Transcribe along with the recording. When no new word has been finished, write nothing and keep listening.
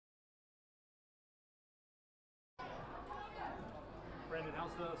Brandon,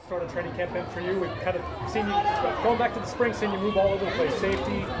 how's the start of training camp been for you? We've kind of seen you, going back to the spring, seeing you move all over the place,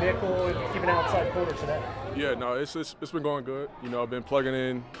 safety, nickel, and even outside corner today. Yeah, no, it's been going good. You know, I've been plugging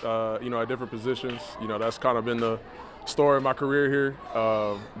in, at different positions. You know, that's kind of been the story of my career here.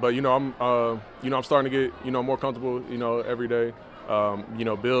 But I'm starting to get more comfortable. Every day.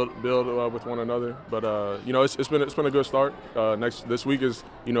 Build with one another. But it's been a good start. This week is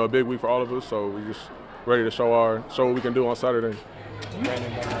a big week for all of us. So we just ready to show what we can do on Saturday.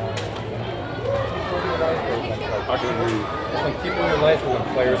 Brandon, I can agree. When people in your life, or when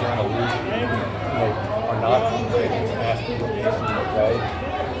players around the league, are not asking you okay,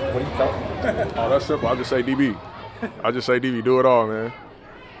 what do you tell them? Oh, that's simple. I just say DB. Do it all, man.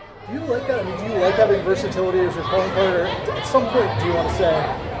 Do you like that? I mean, do you like having versatility as your calling player? Or at some point, do you want to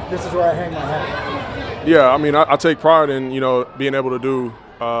say, this is where I hang my hat? Yeah, I mean, I take pride in, being able to do,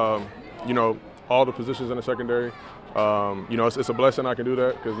 all the positions in the secondary. It's a blessing I can do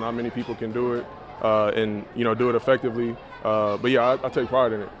that because not many people can do it and do it effectively. But yeah, I take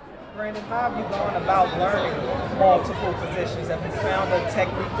pride in it. Brandon, how have you gone about learning multiple positions? Have you found a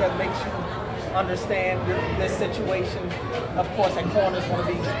technique that makes you understand this situation? Of course, at corners want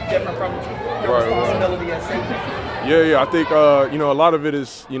to be different from your responsibility as safety. Yeah. I think a lot of it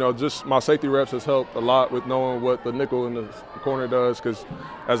is just my safety reps has helped a lot with knowing what the nickel in the corner does. Because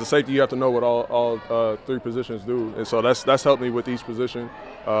as a safety, you have to know what all three positions do, and so that's helped me with each position.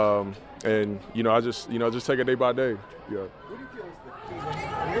 I just take it day by day. Yeah. What do you feel is the key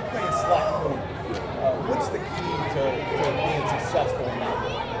when you're playing slot corner? What's the key to being successful in that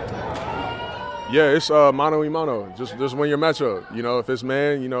role? Yeah, it's mano a mano. Just win your matchup. If it's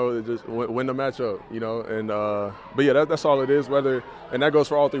man, just win the matchup. But yeah, that's all it is. And that goes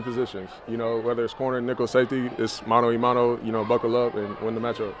for all three positions. Whether it's corner, nickel, safety, it's mano a mano. Buckle up and win the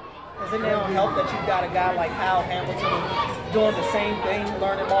matchup. Does it now help that you've got a guy like Hal Hamilton doing the same thing,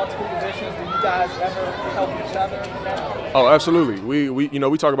 learning multiple positions? Do you guys ever help each other in that? Oh, absolutely.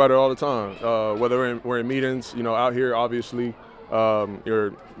 We talk about it all the time. Whether we're in meetings, out here, obviously.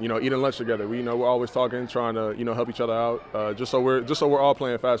 You're eating lunch together. We're always talking, trying to help each other out, just so we're all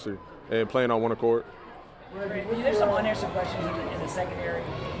playing faster and playing on one accord. There's some unanswered questions in the secondary.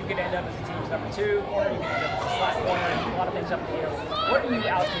 You can end up as the team's number 2 corner. You can end up as a slot corner. A lot of things up in the air. What are you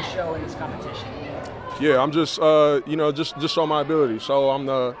out to show in this competition? Yeah, I'm just just show my ability. So I'm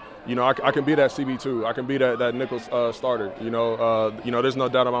the I can be that CB2. I can be that nickel starter. There's no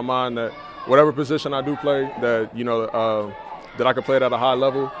doubt in my mind that whatever position I do play, that I can play it at a high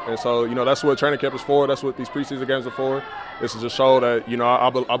level. And so, that's what training camp is for. That's what these preseason games are for. It's to just show that,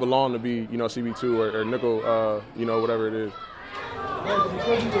 I belong to be, CB2 or nickel, whatever it is.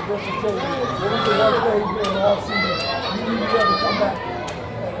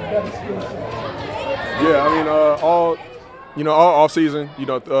 Yeah, I mean, all off season,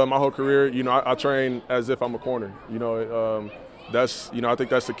 my whole career, I train as if I'm a corner. I think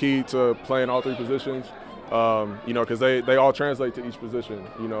that's the key to playing all three positions. Because they all translate to each position,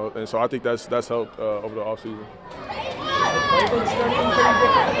 and so I think that's helped over the offseason. Have you been studying pretty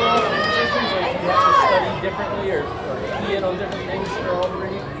different for all the positions, or do you have to study differently or key in on different things for all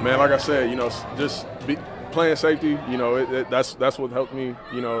three? Man, like I said, just playing safety, that's what helped me,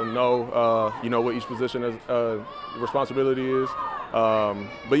 know what each position has responsibility is.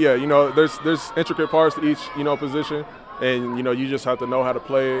 But yeah, there's intricate parts to each position, and you just have to know how to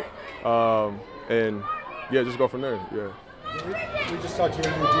play it, and yeah, just go from there. Yeah. We just talked to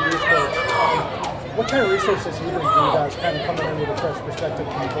your new DB's coach. What kind of resources do you bring for you guys, kind of coming in with a fresh perspective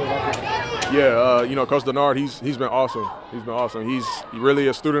from the level? Yeah, Coach Denard, he's been awesome. He's really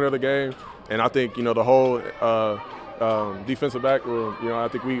a student of the game, and I think the whole defensive back room. I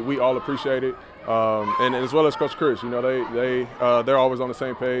think we all appreciate it, and as well as Coach Chris. They're always on the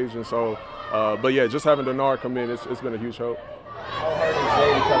same page, and so. But yeah, just having Denard come in, it's been a huge help. How hard is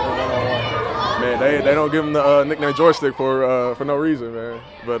Zay to cover one-on-one? Man, they don't give him the nickname joystick for no reason, man.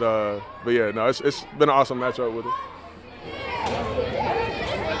 But yeah, no, it's been an awesome matchup with him.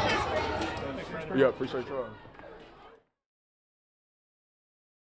 Yeah, appreciate you.